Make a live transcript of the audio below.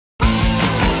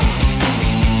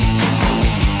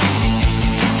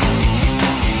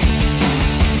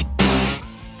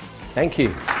Thank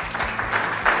you.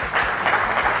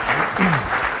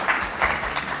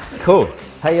 Cool.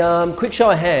 Hey, quick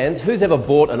show of hands. Who's ever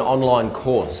bought an online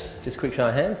course? Just quick show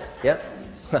of hands. Yeah?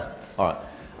 All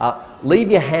right.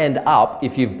 Leave your hand up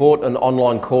if you've bought an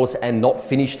online course and not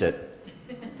finished it.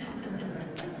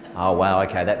 Oh, wow,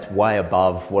 okay, that's way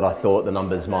above what I thought the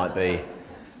numbers might be.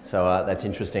 So that's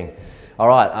interesting. All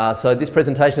right, so this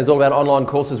presentation is all about online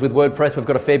courses with WordPress. We've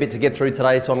got a fair bit to get through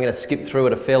today, so I'm going to skip through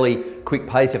at a fairly quick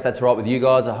pace, if that's all right with you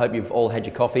guys. I hope you've all had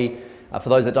your coffee. For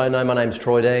those that don't know, my name's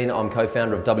Troy Dean. I'm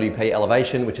co-founder of WP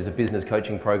Elevation, which is a business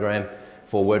coaching program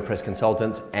for WordPress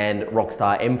consultants, and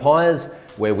Rockstar Empires,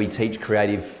 where we teach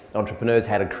creative entrepreneurs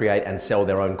how to create and sell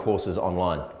their own courses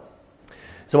online.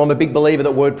 So I'm a big believer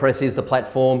that WordPress is the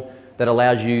platform that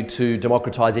allows you to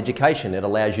democratize education. It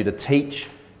allows you to teach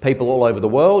people all over the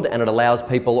world, and it allows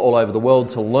people all over the world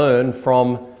to learn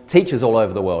from teachers all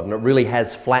over the world, and it really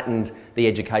has flattened the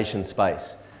education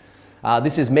space.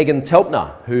 This is Megan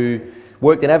Telpner, who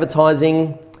worked in advertising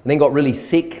and then got really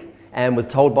sick and was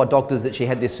told by doctors that she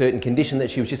had this certain condition that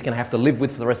she was just going to have to live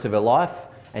with for the rest of her life,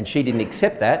 and she didn't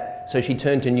accept that, so she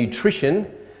turned to nutrition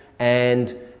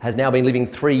and has now been living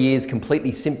 3 years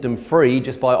completely symptom-free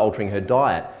just by altering her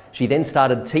diet. She then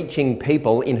started teaching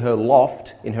people in her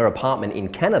loft, in her apartment in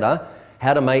Canada,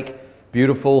 how to make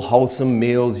beautiful, wholesome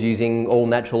meals using all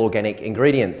natural organic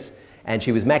ingredients. And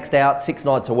she was maxed out 6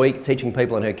 nights a week teaching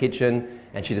people in her kitchen,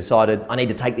 and she decided, I need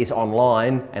to take this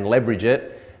online and leverage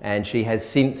it. And she has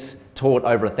since taught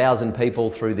over 1,000 people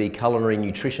through the Culinary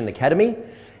Nutrition Academy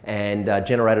and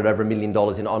generated over $1 million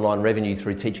in online revenue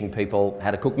through teaching people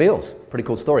how to cook meals. Pretty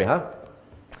cool story, huh?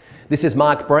 This is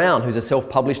Mark Brown, who's a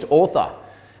self-published author.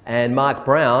 And Mark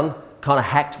Brown kind of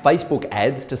hacked Facebook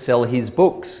ads to sell his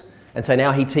books. And so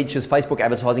now he teaches Facebook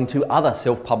advertising to other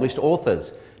self-published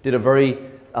authors. Did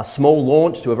a small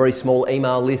launch to a very small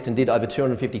email list and did over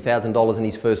 $250,000 in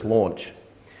his first launch.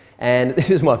 And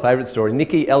this is my favourite story.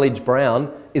 Nikki Elledge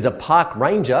Brown is a park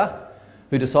ranger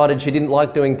who decided she didn't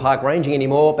like doing park ranging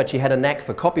anymore, but she had a knack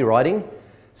for copywriting.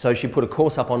 So she put a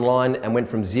course up online and went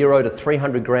from 0 to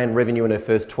 300 grand revenue in her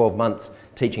first 12 months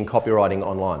teaching copywriting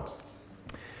online.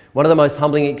 One of the most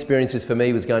humbling experiences for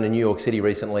me was going to New York City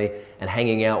recently and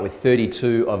hanging out with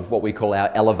 32 of what we call our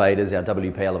elevators, our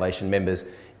WP Elevation members,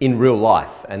 in real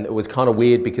life. And it was kind of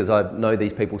weird because I know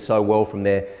these people so well from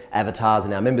their avatars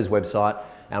and our members' website.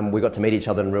 And we got to meet each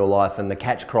other in real life, and the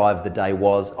catch cry of the day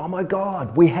was, oh my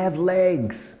God, we have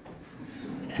legs.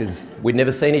 Because we'd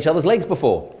never seen each other's legs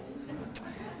before.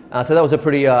 So that was a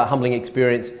pretty humbling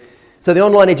experience. So the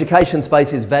online education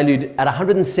space is valued at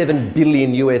 $107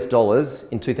 billion US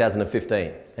in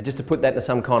 2015. And just to put that into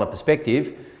some kind of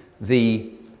perspective,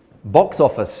 the box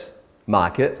office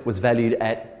market was valued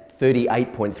at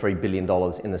 $38.3 billion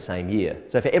in the same year.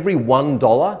 So for every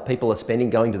 $1 people are spending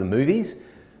going to the movies,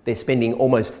 they're spending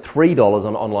almost $3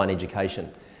 on online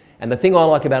education. And the thing I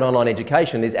like about online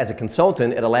education is, as a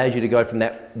consultant, it allows you to go from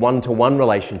that one-to-one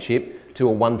relationship to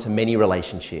a one-to-many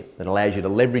relationship. It allows you to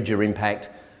leverage your impact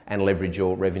and leverage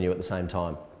your revenue at the same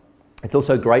time. It's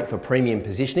also great for premium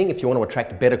positioning. If you want to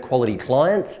attract better quality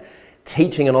clients,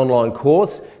 teaching an online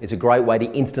course is a great way to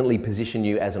instantly position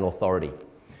you as an authority.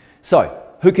 So,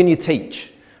 who can you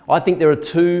teach? I think there are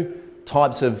 2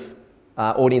 types of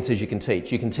audiences you can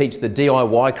teach. You can teach the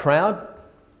DIY crowd.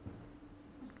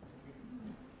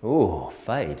 Ooh,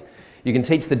 fade. You can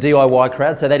teach the DIY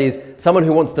crowd, so that is someone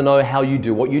who wants to know how you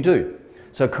do what you do.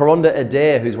 So Karonda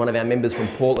Adair, who's one of our members from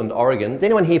Portland, Oregon. Does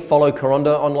anyone here follow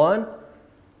Karonda online?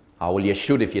 Oh, well, you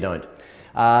should if you don't.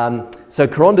 So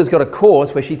Karonda's got a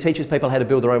course where she teaches people how to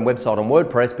build their own website on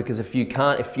WordPress, because if you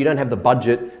don't have the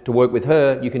budget to work with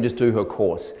her, you can just do her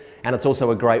course. And it's also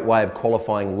a great way of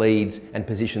qualifying leads and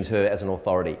positions her as an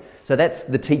authority. So that's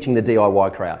the teaching the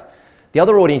DIY crowd. The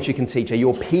other audience you can teach are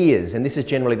your peers, and this is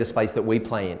generally the space that we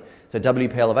play in. So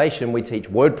WP Elevation, we teach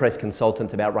WordPress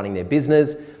consultants about running their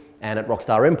business, and at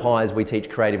Rockstar Empires, we teach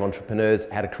creative entrepreneurs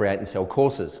how to create and sell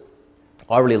courses.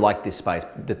 I really like this space,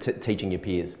 teaching your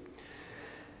peers.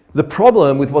 The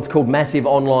problem with what's called massive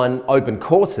online open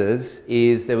courses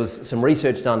is there was some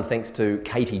research done thanks to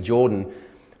Katie Jordan,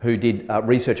 who did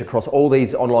research across all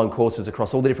these online courses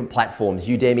across all the different platforms,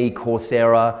 Udemy,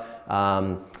 Coursera,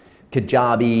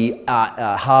 Kajabi,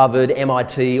 Harvard,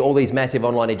 MIT, all these massive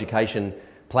online education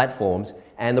platforms.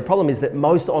 And the problem is that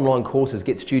most online courses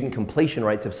get student completion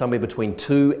rates of somewhere between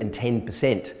 2 and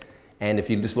 10%. And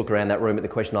if you just look around that room at the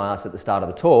question I asked at the start of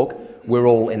the talk, we're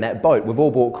all in that boat. We've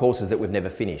all bought courses that we've never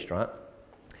finished, right?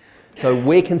 So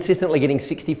we're consistently getting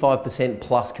 65%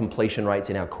 plus completion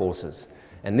rates in our courses.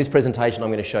 And in this presentation, I'm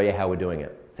going to show you how we're doing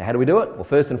it. So how do we do it? Well,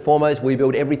 first and foremost, we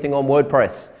build everything on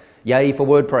WordPress. Yay for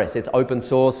WordPress. It's open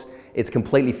source, it's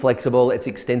completely flexible, it's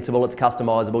extensible, it's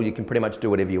customizable, you can pretty much do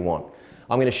whatever you want.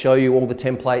 I'm going to show you all the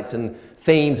templates and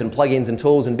themes and plugins and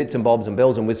tools and bits and bobs and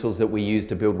bells and whistles that we use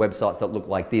to build websites that look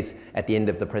like this at the end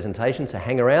of the presentation. So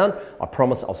hang around. I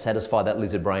promise I'll satisfy that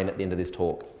lizard brain at the end of this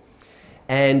talk.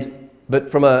 But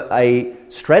from a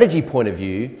strategy point of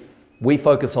view, we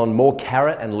focus on more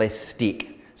carrot and less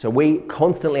stick. So we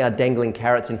constantly are dangling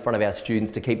carrots in front of our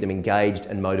students to keep them engaged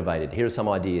and motivated. Here are some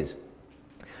ideas.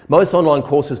 Most online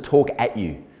courses talk at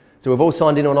you. So we've all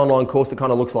signed into an online course that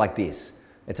kind of looks like this.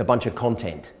 It's a bunch of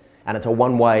content and it's a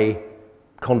one-way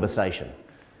conversation.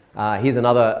 Here's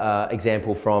another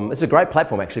example from, this is a great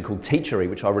platform actually called Teachery,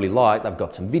 which I really like. They've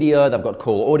got some video, they've got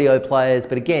cool audio players,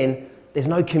 but again, there's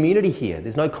no community here.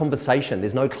 There's no conversation,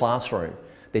 there's no classroom.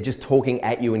 They're just talking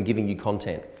at you and giving you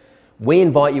content. We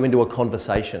invite you into a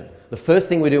conversation. The first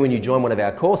thing we do when you join one of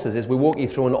our courses is we walk you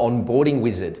through an onboarding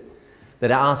wizard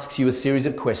that asks you a series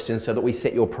of questions so that we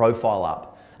set your profile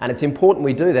up. And it's important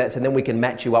we do that so then we can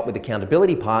match you up with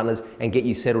accountability partners and get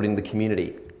you settled in the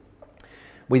community.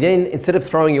 We then, instead of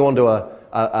throwing you onto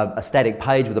a static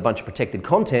page with a bunch of protected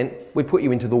content, we put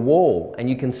you into the wall and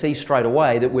you can see straight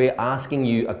away that we're asking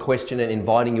you a question and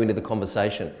inviting you into the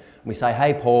conversation. We say,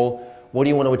 hey Paul, what do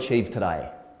you want to achieve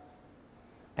today?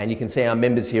 And you can see our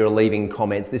members here are leaving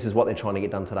comments. This is what they're trying to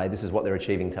get done today. This is what they're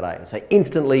achieving today. So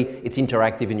instantly it's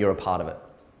interactive and you're a part of it.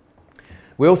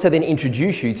 We also then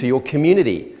introduce you to your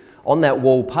community. On that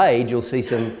wall page, you'll see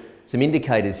some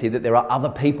indicators here that there are other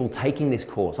people taking this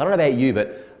course. I don't know about you,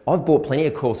 but I've bought plenty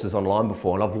of courses online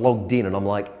before and I've logged in and I'm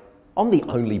like, I'm the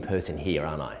only person here,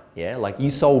 aren't I? Yeah, like you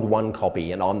sold one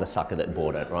copy and I'm the sucker that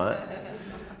bought it, right?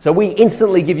 So we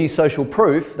instantly give you social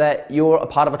proof that you're a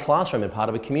part of a classroom and part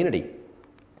of a community.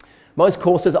 Most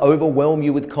courses overwhelm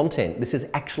you with content. This is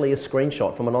actually a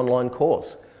screenshot from an online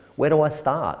course. Where do I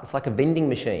start? It's like a vending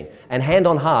machine. And hand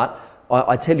on heart,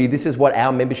 I tell you, this is what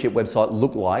our membership website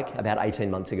looked like about 18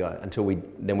 months ago until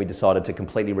we decided to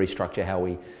completely restructure how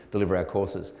we deliver our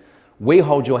courses. We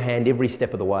hold your hand every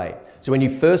step of the way. So when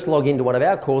you first log into one of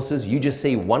our courses, you just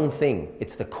see one thing.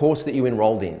 It's the course that you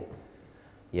enrolled in.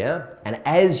 Yeah? And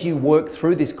as you work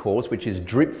through this course, which is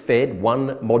drip fed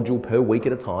one module per week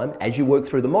at a time, as you work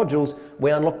through the modules,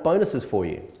 we unlock bonuses for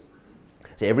you.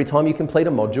 So every time you complete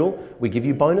a module, we give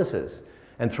you bonuses.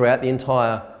 And throughout the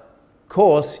entire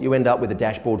course, you end up with a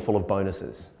dashboard full of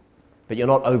bonuses. But you're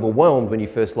not overwhelmed when you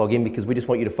first log in because we just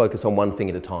want you to focus on one thing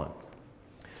at a time.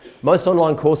 Most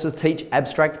online courses teach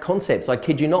abstract concepts. I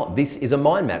kid you not, this is a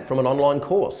mind map from an online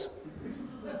course.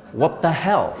 What the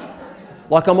hell?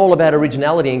 Like I'm all about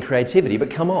originality and creativity,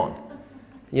 but come on,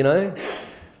 you know?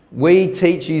 We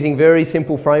teach using very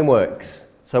simple frameworks.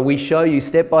 So we show you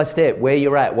step by step where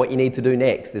you're at, what you need to do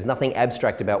next. There's nothing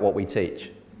abstract about what we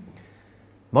teach.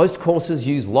 Most courses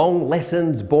use long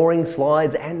lessons, boring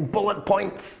slides, and bullet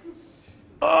points.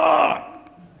 Now,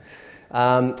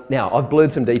 I've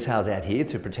blurred some details out here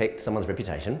to protect someone's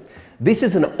reputation. This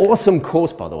is an awesome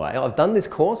course, by the way. I've done this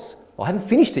course. I haven't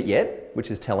finished it yet,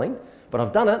 which is telling, but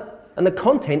I've done it, and the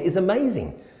content is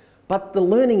amazing. But the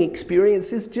learning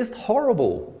experience is just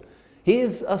horrible.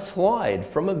 Here's a slide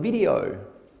from a video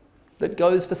that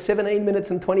goes for 17 minutes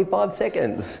and 25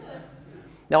 seconds.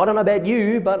 Now, I don't know about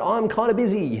you, but I'm kind of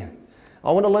busy.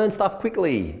 I want to learn stuff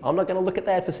quickly. I'm not going to look at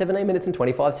that for 17 minutes and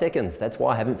 25 seconds. That's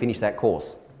why I haven't finished that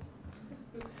course.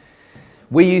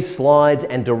 We use slides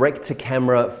and direct to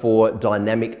camera for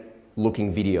dynamic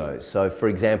looking videos. So for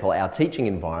example, our teaching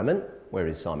environment, where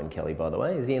is Simon Kelly, by the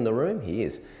way? Is he in the room? He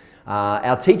is.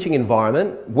 Our teaching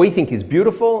environment, we think is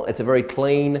beautiful. It's a very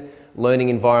clean learning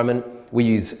environment. We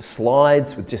use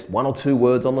slides with just 1 or 2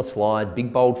 words on the slide,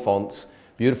 big bold fonts,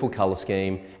 beautiful color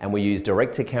scheme, and we use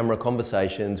direct-to-camera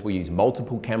conversations, we use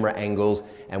multiple camera angles,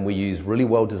 and we use really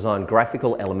well-designed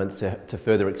graphical elements to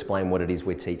further explain what it is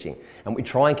we're teaching. And we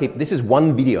try and keep, this is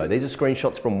one video, these are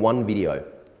screenshots from one video.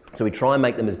 So we try and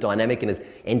make them as dynamic and as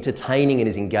entertaining and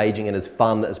as engaging and as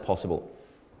fun as possible.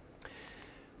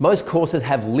 Most courses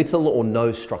have little or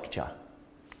no structure.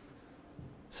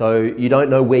 So you don't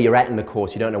know where you're at in the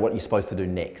course, you don't know what you're supposed to do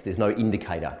next, there's no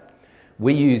indicator.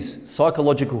 We use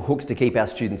psychological hooks to keep our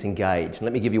students engaged. And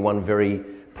let me give you one very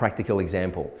practical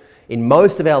example. In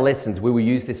most of our lessons, we will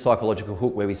use this psychological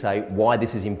hook where we say why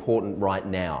this is important right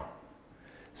now.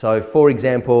 So for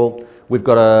example, we've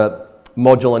got a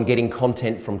module on getting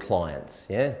content from clients.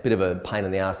 Yeah, bit of a pain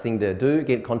in the ass thing to do,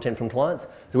 get content from clients.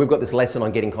 So we've got this lesson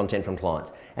on getting content from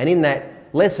clients. And in that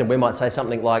lesson, we might say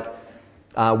something like,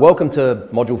 welcome to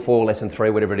module 4, lesson 3,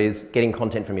 whatever it is, getting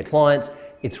content from your clients.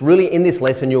 It's really, in this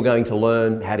lesson, you're going to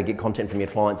learn how to get content from your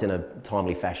clients in a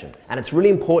timely fashion. And it's really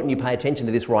important you pay attention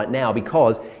to this right now,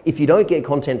 because if you don't get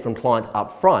content from clients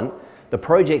up front, the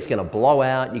project's going to blow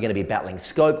out, you're going to be battling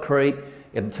scope creep,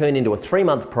 it'll turn into a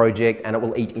 3-month project and it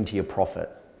will eat into your profit.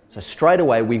 So straight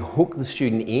away, we hook the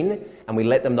student in and we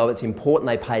let them know it's important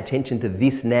they pay attention to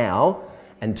this now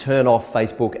and turn off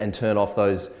Facebook and turn off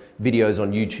those videos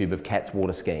on YouTube of cats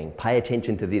water skiing. Pay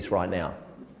attention to this right now.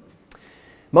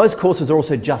 Most courses are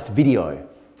also just video.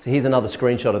 So here's another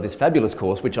screenshot of this fabulous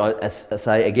course, which I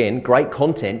say again, great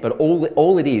content, but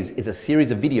all it is a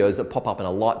series of videos that pop up in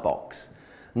a light box.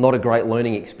 Not a great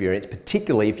learning experience,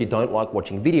 particularly if you don't like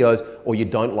watching videos or you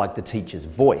don't like the teacher's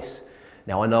voice.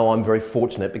 Now I know I'm very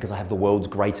fortunate because I have the world's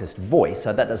greatest voice,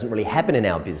 so that doesn't really happen in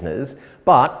our business,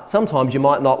 but sometimes you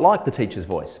might not like the teacher's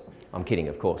voice. I'm kidding,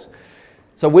 of course.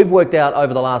 So we've worked out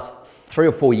over the last 3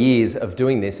 or 4 years of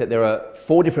doing this that there are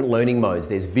 4 different learning modes.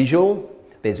 There's visual,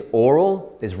 there's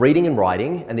oral, there's reading and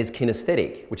writing, and there's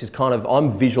kinesthetic, which is kind of,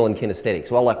 I'm visual and kinesthetic.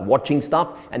 So I like watching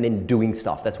stuff and then doing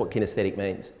stuff. That's what kinesthetic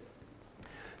means.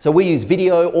 So we use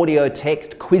video, audio,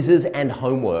 text, quizzes, and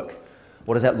homework.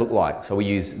 What does that look like? So we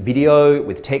use video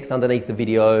with text underneath the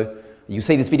video. You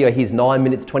see this video here is 9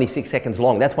 minutes, 26 seconds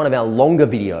long. That's one of our longer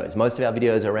videos. Most of our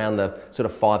videos are around the sort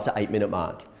of 5 to 8 minute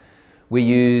mark. We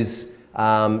use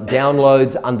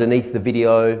downloads underneath the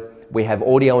video. We have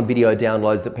audio and video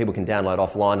downloads that people can download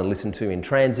offline and listen to in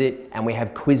transit. And we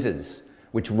have quizzes,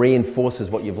 which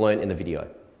reinforces what you've learned in the video.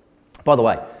 By the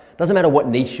way, doesn't matter what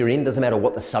niche you're in, doesn't matter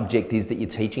what the subject is that you're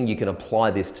teaching, you can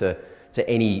apply this to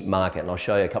any market. And I'll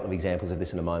show you a couple of examples of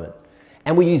this in a moment.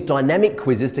 And we use dynamic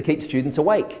quizzes to keep students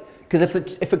awake. Because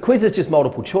if a quiz is just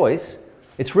multiple choice,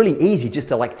 it's really easy just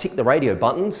to like tick the radio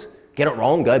buttons, get it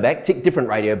wrong, go back, tick different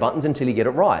radio buttons until you get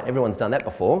it right. Everyone's done that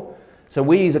before. So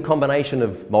we use a combination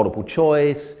of multiple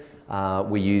choice,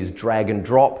 we use drag and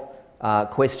drop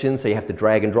questions, so you have to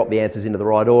drag and drop the answers into the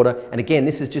right order. And again,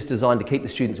 this is just designed to keep the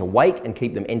students awake and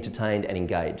keep them entertained and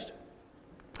engaged.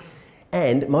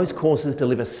 And most courses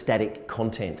deliver static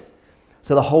content.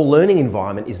 So the whole learning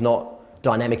environment is not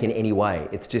dynamic in any way.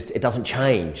 It's just, it doesn't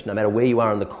change. No matter where you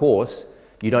are in the course,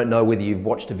 you don't know whether you've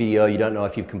watched a video, you don't know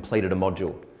if you've completed a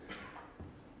module.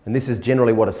 And this is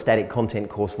generally what a static content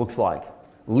course looks like.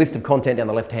 A list of content down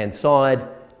the left-hand side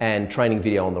and training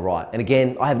video on the right. And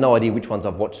again, I have no idea which ones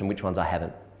I've watched and which ones I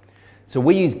haven't. So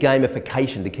we use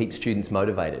gamification to keep students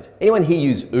motivated. Anyone here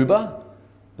use Uber?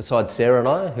 Besides Sarah and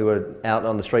I, who were out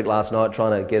on the street last night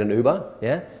trying to get an Uber,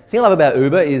 yeah? The thing I love about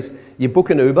Uber is you book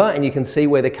an Uber and you can see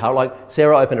where the car, like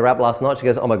Sarah opened her app last night, she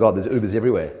goes, oh my God, there's Ubers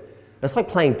everywhere. And it's like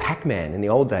playing Pac-Man in the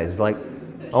old days. It's like,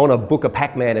 I want to book a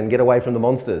Pac-Man and get away from the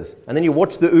monsters. And then you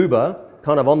watch the Uber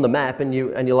kind of on the map and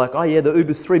you're like, oh yeah, the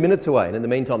Uber's 3 minutes away. And in the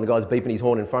meantime, the guy's beeping his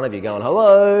horn in front of you going,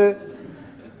 hello.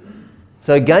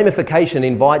 So gamification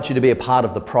invites you to be a part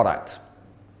of the product.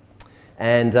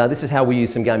 And this is how we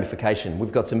use some gamification.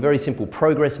 We've got some very simple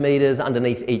progress meters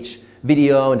underneath each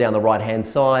video and down the right-hand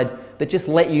side that just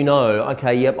let you know,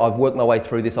 okay, yep, I've worked my way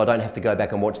through this. I don't have to go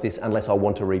back and watch this unless I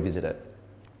want to revisit it.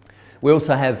 We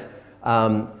also have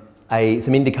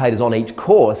some indicators on each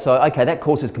course. So, okay, that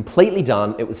course is completely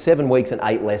done. It was 7 weeks and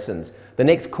 8 lessons. The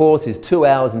next course is 2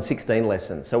 hours and 16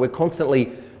 lessons. So we're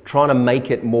constantly trying to make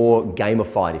it more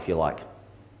gamified, if you like.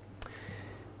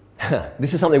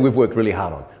 This is something we've worked really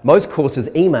hard on. Most courses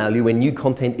email you when new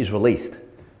content is released.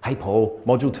 Hey Paul,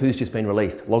 Module 2's just been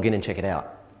released. Log in and check it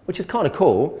out. Which is kind of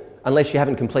cool, unless you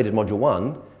haven't completed Module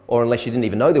 1, or unless you didn't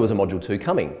even know there was a Module 2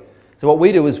 coming. So what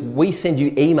we do is we send you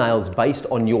emails based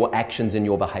on your actions and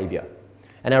your behaviour.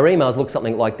 And our emails look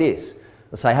something like this.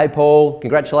 They'll say, hey Paul,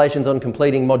 congratulations on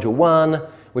completing Module 1.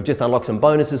 We've just unlocked some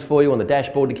bonuses for you on the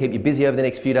dashboard to keep you busy over the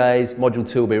next few days. Module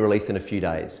 2 will be released in a few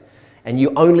days. And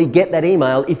you only get that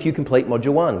email if you complete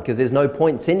Module 1, because there's no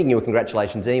point sending you a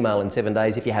congratulations email in 7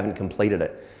 days if you haven't completed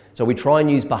it. So we try and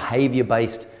use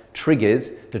behaviour-based triggers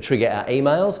to trigger our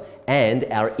emails, and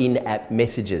our in-app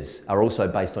messages are also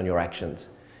based on your actions.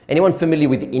 Anyone familiar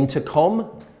with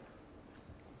intercom?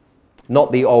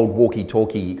 Not the old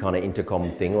walkie-talkie kind of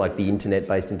intercom thing, like the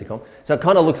internet-based intercom. So it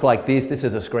kind of looks like this. This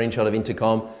is a screenshot of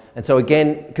intercom. And so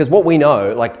again, because what we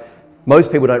know, like,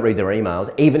 most people don't read their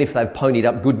emails. Even if they've ponied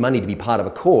up good money to be part of a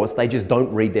course, they just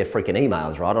don't read their freaking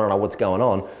emails, right? I don't know what's going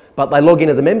on. But they log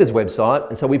into the members website,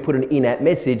 and so we put an in-app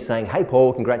message saying, hey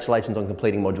Paul, congratulations on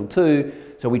completing Module 2.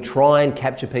 So we try and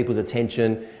capture people's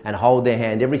attention and hold their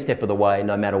hand every step of the way,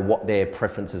 no matter what their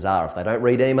preferences are. If they don't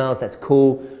read emails, that's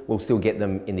cool. We'll still get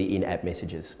them in the in-app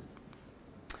messages.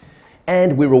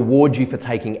 And we reward you for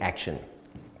taking action.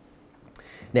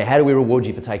 Now, how do we reward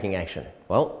you for taking action?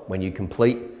 Well, when you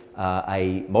complete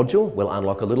a module, we'll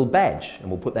unlock a little badge and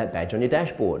we'll put that badge on your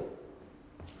dashboard.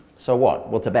 So what?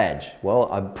 What's a badge?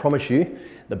 Well, I promise you,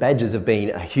 the badges have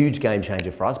been a huge game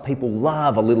changer for us. People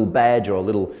love a little badge or a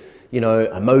little,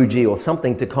 emoji or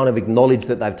something to kind of acknowledge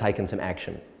that they've taken some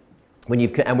action.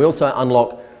 And we also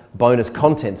unlock bonus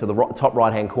content. So the top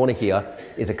right-hand corner here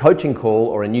is a coaching call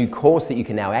or a new course that you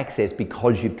can now access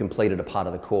because you've completed a part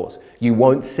of the course. You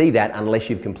won't see that unless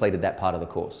you've completed that part of the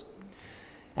course.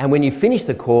 And when you finish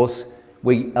the course,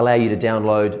 we allow you to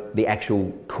download the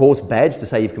actual course badge to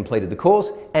say you've completed the course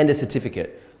and a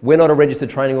certificate. We're not a registered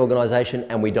training organisation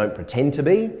and we don't pretend to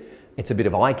be. It's a bit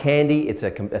of eye candy, it's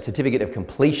a certificate of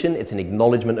completion, it's an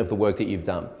acknowledgement of the work that you've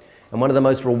done. And one of the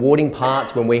most rewarding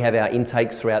parts when we have our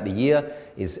intakes throughout the year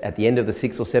is at the end of the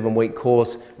 6 or 7 week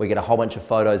course, we get a whole bunch of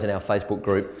photos in our Facebook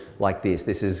group like this.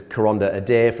 This is Karonda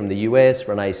Adair from the US,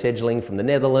 Renee Sedgling from the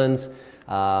Netherlands,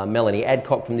 Melanie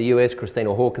Adcock from the US,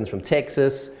 Christina Hawkins from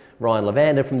Texas, Ryan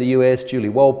Lavander from the US, Julie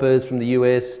Walpers from the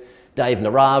US, Dave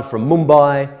Narav from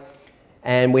Mumbai.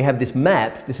 And we have this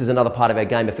map, this is another part of our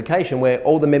gamification, where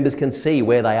all the members can see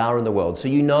where they are in the world. So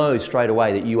you know straight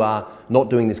away that you are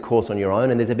not doing this course on your own,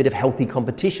 and there's a bit of healthy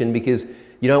competition because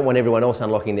you don't want everyone else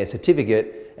unlocking their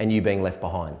certificate and you being left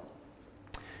behind.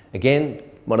 Again,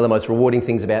 one of the most rewarding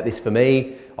things about this for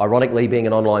me, ironically being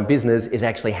an online business, is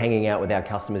actually hanging out with our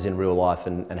customers in real life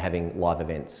and having live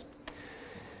events.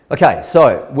 Okay,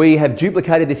 so we have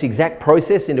duplicated this exact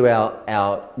process into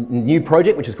our new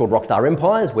project, which is called Rockstar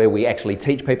Empires, where we actually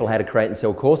teach people how to create and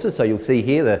sell courses. So you'll see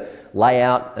here the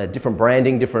layout, different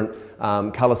branding, different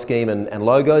colour scheme and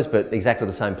logos, but exactly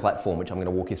the same platform, which I'm going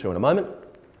to walk you through in a moment.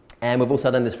 And we've also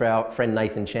done this for our friend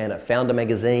Nathan Chan at Founder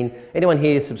Magazine. Anyone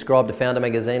here subscribe to Founder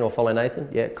Magazine or follow Nathan?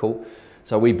 Yeah, cool.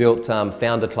 So we built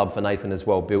Founder Club for Nathan as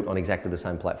well, built on exactly the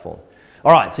same platform.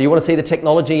 All right, so you want to see the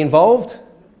technology involved?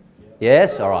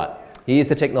 Yes, all right. Here's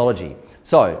the technology.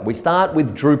 So we start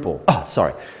with Drupal. Oh,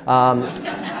 sorry.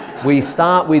 We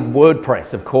start with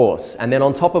WordPress, of course, and then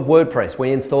on top of WordPress,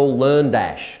 we install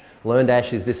LearnDash.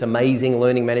 LearnDash is this amazing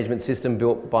learning management system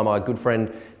built by my good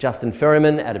friend Justin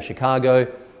Ferryman out of Chicago.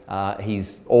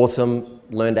 He's awesome.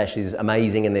 LearnDash is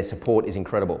amazing, and their support is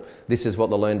incredible. This is what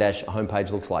the LearnDash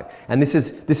homepage looks like, and this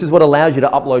is what allows you to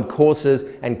upload courses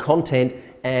and content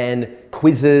and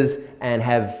quizzes and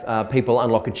have people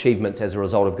unlock achievements as a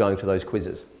result of going through those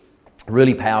quizzes.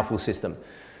 Really powerful system.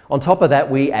 On top of that,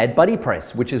 we add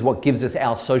BuddyPress, which is what gives us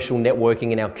our social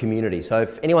networking in our community. So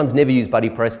if anyone's never used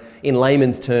BuddyPress, in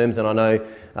layman's terms, and I know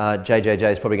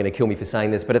JJJ is probably going to kill me for saying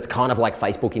this, but it's kind of like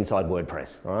Facebook inside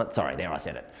WordPress. All right, sorry, there I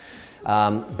said it.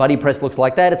 BuddyPress looks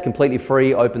like that. It's completely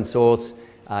free, open source.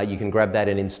 You can grab that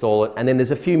and install it. And then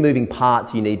there's a few moving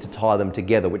parts you need to tie them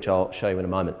together, which I'll show you in a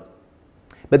moment.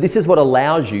 But this is what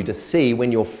allows you to see when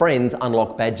your friends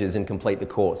unlock badges and complete the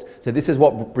course. So this is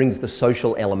what brings the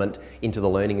social element into the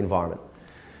learning environment.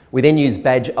 We then use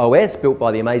Badge OS, built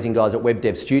by the amazing guys at Web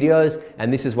Dev Studios,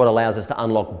 and this is what allows us to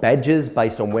unlock badges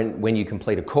based on when you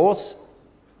complete a course.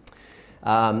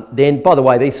 Then, by the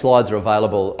way, these slides are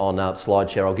available on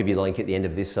SlideShare. I'll give you the link at the end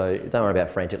of this, so don't worry about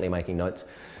frantically making notes.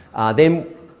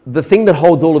 Then the thing that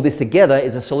holds all of this together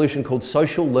is a solution called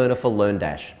Social Learner for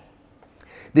LearnDash.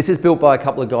 This is built by a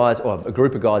couple of guys, or a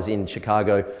group of guys in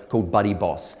Chicago called Buddy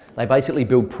Boss. They basically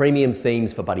build premium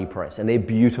themes for BuddyPress, and they're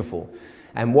beautiful.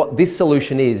 And what this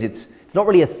solution is, it's not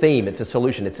really a theme, it's a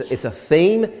solution. It's a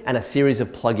theme and a series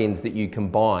of plugins that you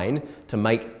combine to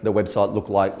make the website look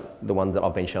like the ones that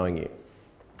I've been showing you.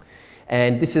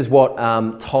 And this is what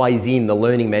ties in the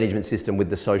learning management system with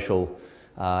the social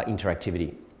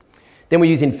interactivity. Then we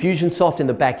use Infusionsoft in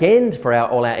the back end for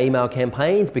all our email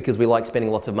campaigns because we like spending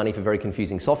lots of money for very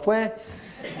confusing software.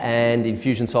 And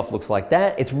Infusionsoft looks like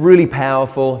that. It's really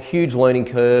powerful, huge learning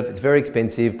curve. It's very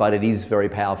expensive, but it is very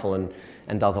powerful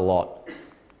and does a lot.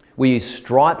 We use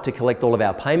Stripe to collect all of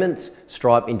our payments.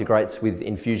 Stripe integrates with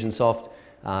Infusionsoft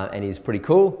and is pretty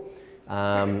cool.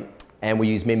 And we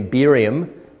use Memberium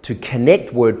to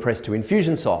connect WordPress to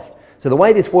Infusionsoft. So the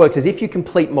way this works is if you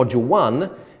complete Module 1,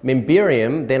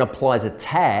 Memberium then applies a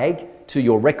tag to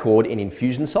your record in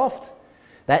Infusionsoft.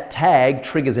 That tag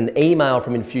triggers an email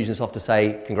from Infusionsoft to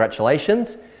say,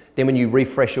 congratulations. Then when you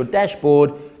refresh your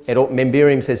dashboard,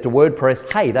 Memberium says to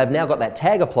WordPress, hey, they've now got that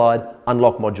tag applied,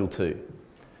 unlock Module 2.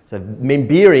 So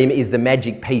Memberium is the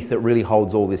magic piece that really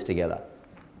holds all this together.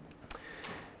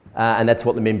 And that's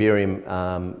what the Memberium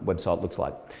website looks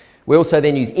like. We also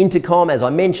then use Intercom, as I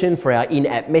mentioned, for our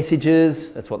in-app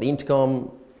messages. That's what the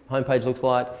Intercom homepage looks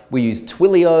like. We use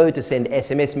Twilio to send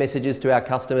SMS messages to our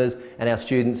customers and our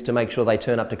students to make sure they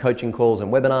turn up to coaching calls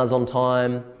and webinars on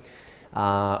time.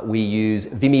 We use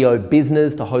Vimeo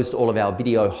Business to host all of our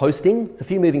video hosting. There's a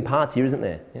few moving parts here, isn't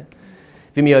there? Yeah.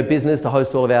 Vimeo Business to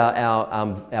host all of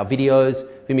our videos.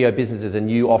 Vimeo Business is a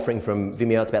new offering from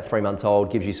Vimeo. It's about 3 months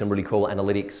old, gives you some really cool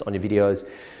analytics on your videos.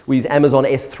 We use Amazon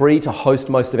S3 to host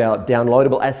most of our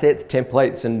downloadable assets,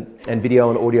 templates and video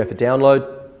and audio for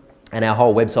download. And our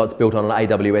whole website's built on an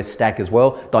AWS stack as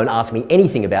well. Don't ask me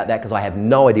anything about that because I have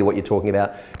no idea what you're talking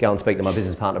about. Go and speak to my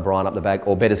business partner, Brian, up the back,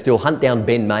 or better still, hunt down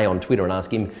Ben May on Twitter and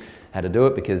ask him how to do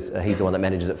it because he's the one that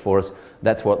manages it for us.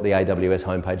 That's what the AWS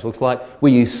homepage looks like.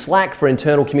 We use Slack for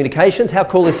internal communications. How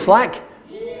cool is Slack?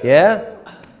 Yeah?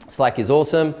 Slack is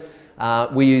awesome.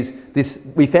 We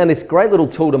found this great little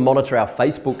tool to monitor our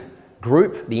Facebook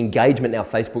group, the engagement in our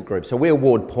Facebook group. So we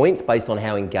award points based on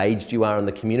how engaged you are in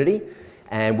the community.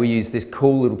 And we use this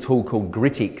cool little tool called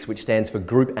Gritix, which stands for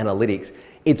Group Analytics.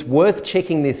 It's worth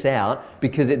checking this out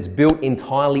because it's built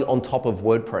entirely on top of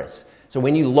WordPress. So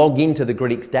when you log into the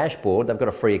Gritix dashboard, they've got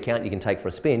a free account you can take for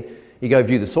a spin, you go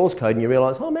view the source code and you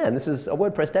realize, oh man, this is a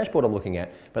WordPress dashboard I'm looking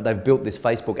at. But they've built this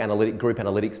Facebook Group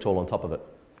Analytics tool on top of it.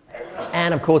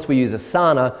 And of course we use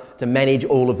Asana to manage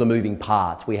all of the moving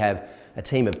parts. We have a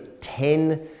team of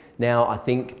 10 now, I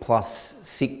think, plus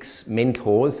 6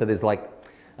 mentors. So there's like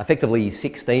effectively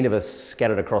 16 of us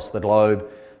scattered across the globe,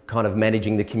 kind of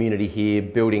managing the community here,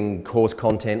 building course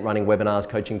content, running webinars,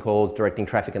 coaching calls, directing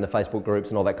traffic in the Facebook groups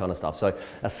and all that kind of stuff. So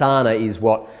Asana is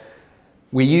what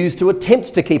we use to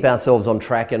attempt to keep ourselves on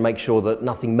track and make sure that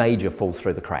nothing major falls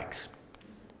through the cracks.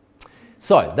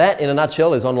 So that in a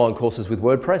nutshell is online courses with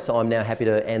WordPress. I'm now happy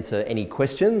to answer any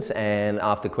questions, and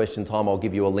after question time I'll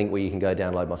give you a link where you can go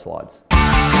download my slides.